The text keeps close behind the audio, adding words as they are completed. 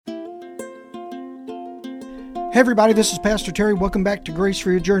Hey everybody, this is Pastor Terry. Welcome back to Grace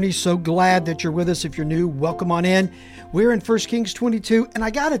for Your Journey. So glad that you're with us. If you're new, welcome on in. We're in 1 Kings 22, and I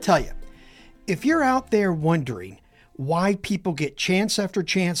got to tell you, if you're out there wondering why people get chance after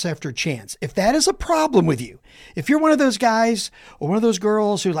chance after chance, if that is a problem with you, if you're one of those guys or one of those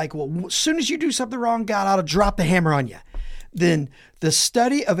girls who like, well, as soon as you do something wrong, God ought to drop the hammer on you, then the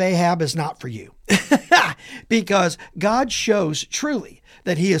study of Ahab is not for you. Because God shows truly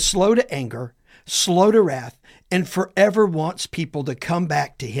that he is slow to anger, slow to wrath, and forever wants people to come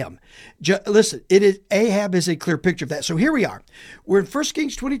back to him. Listen, Ahab is a clear picture of that. So here we are. We're in 1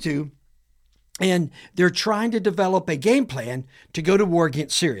 Kings 22, and they're trying to develop a game plan to go to war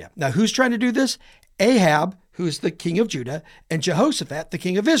against Syria. Now, who's trying to do this? Ahab, who's the king of Judah, and Jehoshaphat, the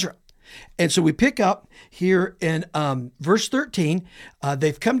king of Israel. And so we pick up here in verse 13.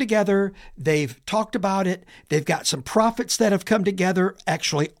 They've come together. They've talked about it. They've got some prophets that have come together.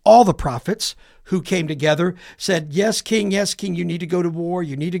 Actually, all the prophets who came together said, yes, king, you need to go to war.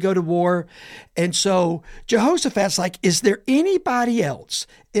 You need to go to war. And so Jehoshaphat's like, is there anybody else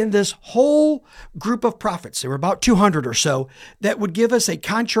in this whole group of prophets, there were about 200 or so, that would give us a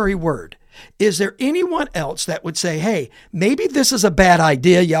contrary word? Is there anyone else that would say, hey, maybe this is a bad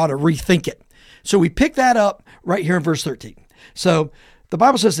idea, you ought to rethink it? So we pick that up right here in verse 13. So the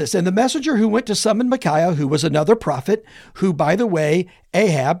Bible says this, and the messenger who went to summon Micaiah, who was another prophet, who, by the way,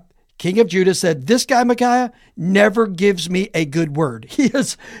 Ahab, king of Judah, said, this guy Micaiah never gives me a good word. He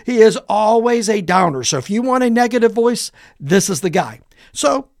is always a downer. So if you want a negative voice, this is the guy.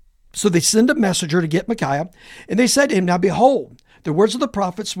 So they send a messenger to get Micaiah, and they said to him, now behold, the words of the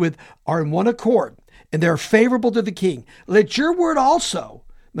prophets are in one accord, and they are favorable to the king. Let your word also,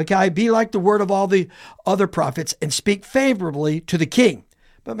 Micaiah, be like the word of all the other prophets, and speak favorably to the king.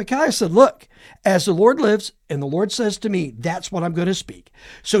 But Micaiah said, look, as the Lord lives, and the Lord says to me, that's what I'm going to speak.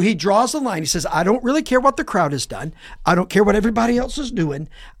 So he draws the line. He says, I don't really care what the crowd has done. I don't care what everybody else is doing.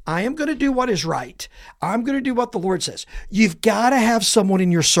 I am going to do what is right. I'm going to do what the Lord says. You've got to have someone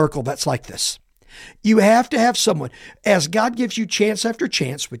in your circle that's like this. You have to have someone, as God gives you chance after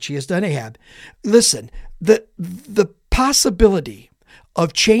chance, which he has done Ahab. Listen, the possibility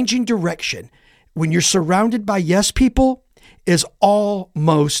of changing direction when you're surrounded by yes people is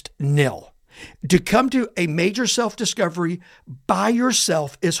almost nil. To come to a major self-discovery by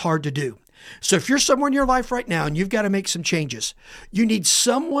yourself is hard to do. So if you're somewhere in your life right now and you've got to make some changes, you need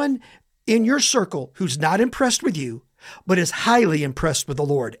someone in your circle who's not impressed with you, but is highly impressed with the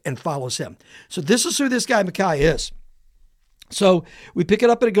Lord and follows him. So this is who this guy Micaiah is. So we pick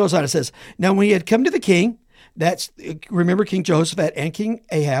it up and it goes on. It says, now when he had come to the king, remember King Jehoshaphat and King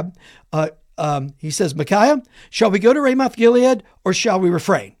Ahab, he says, Micaiah, shall we go to Ramoth Gilead or shall we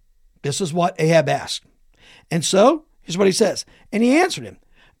refrain? This is what Ahab asked. And so here's what he says. And he answered him,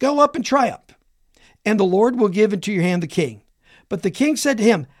 go up and triumph, and the Lord will give into your hand the king. But the king said to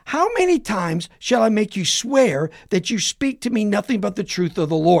him, how many times shall I make you swear that you speak to me nothing but the truth of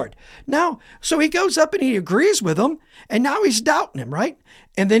the Lord? Now, so he goes up and he agrees with him, and now he's doubting him, right?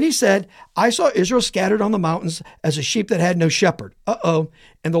 And then he said, I saw Israel scattered on the mountains as a sheep that had no shepherd.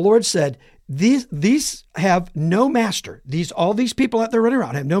 And the Lord said, these have no master. All these people out there running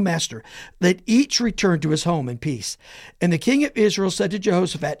around have no master. Let each return to his home in peace. And the king of Israel said to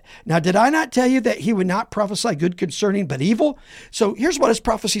Jehoshaphat, now did I not tell you that he would not prophesy good concerning but evil? So here's what his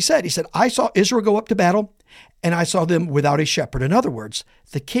prophecy said. He said, I saw Israel go up to battle, and I saw them without a shepherd. In other words,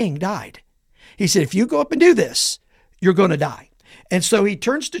 the king died. He said, if you go up and do this, you're going to die. And so he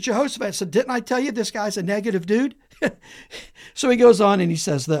turns to Jehoshaphat and said, didn't I tell you this guy's a negative dude? So he goes on and he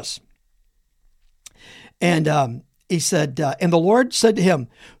says this. And he said, and the Lord said to him,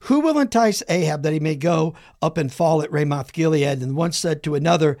 who will entice Ahab that he may go up and fall at Ramoth Gilead? And one said to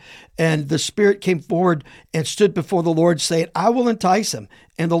another, and the Spirit came forward and stood before the Lord, saying, I will entice him.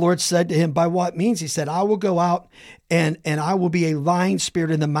 And the Lord said to him, by what means? He said, I will go out and I will be a lying spirit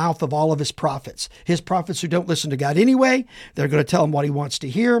in the mouth of all of his prophets who don't listen to God anyway. They're going to tell him what he wants to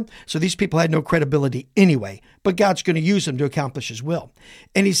hear. So these people had no credibility anyway, but God's going to use them to accomplish his will.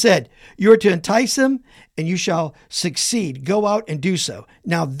 And he said, you are to entice him and you shall succeed. Go out and do so.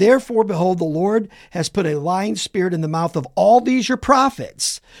 Now, therefore, behold, the Lord has put a lying spirit in the mouth of all these your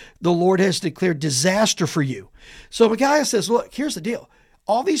prophets. The Lord has declared disaster for you. So Micaiah says, look, here's the deal.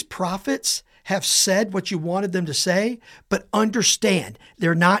 All these prophets have said what you wanted them to say, but understand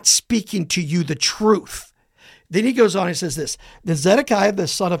they're not speaking to you the truth. Then he goes on and says this, then Zedekiah, the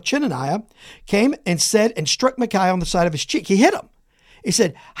son of Chenaniah, came and said and struck Micaiah on the side of his cheek. He hit him. He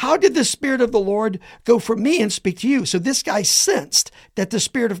said, how did the Spirit of the Lord go from me and speak to you? So this guy sensed that the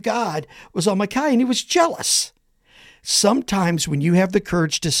Spirit of God was on Micaiah and he was jealous. Sometimes when you have the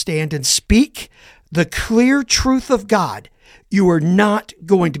courage to stand and speak, the clear truth of God, you are not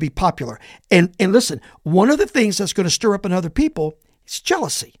going to be popular. And listen, one of the things that's going to stir up in other people is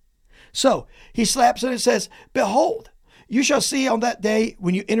jealousy. So he slaps it and says, behold, you shall see on that day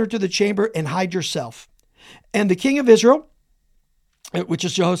when you enter to the chamber and hide yourself. And the king of Israel, which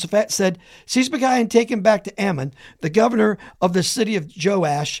is Jehoshaphat, said, seize Micaiah and take him back to Ammon, the governor of the city of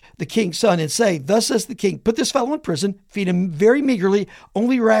Joash, the king's son, and say, thus says the king, put this fellow in prison, feed him very meagerly,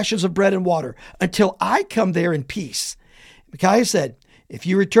 only rations of bread and water, until I come there in peace. Micaiah said, if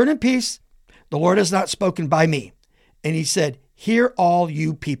you return in peace, the Lord has not spoken by me. And he said, hear all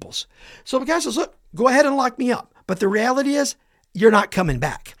you peoples. So Micaiah says, look, go ahead and lock me up. But the reality is, you're not coming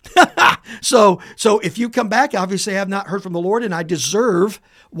back. So if you come back, obviously I have not heard from the Lord and I deserve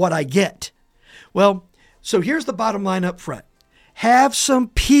what I get. Well, so here's the bottom line up front. Have some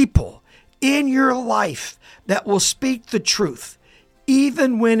people in your life that will speak the truth,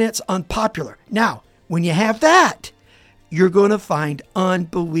 even when it's unpopular. Now, when you have that, you're going to find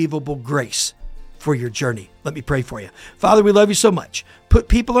unbelievable grace for your journey. Let me pray for you. Father, we love you so much. Put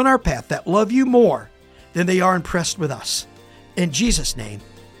people in our path that love you more than they are impressed with us. In Jesus' name,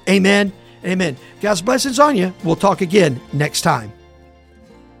 amen. Amen. God's blessings on you. We'll talk again next time.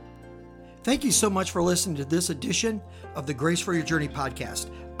 Thank you so much for listening to this edition of the Grace for Your Journey podcast.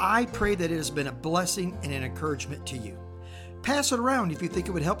 I pray that it has been a blessing and an encouragement to you. Pass it around if you think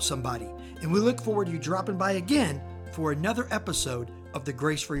it would help somebody. And we look forward to you dropping by again for another episode of the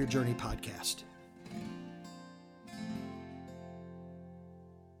Grace for Your Journey podcast.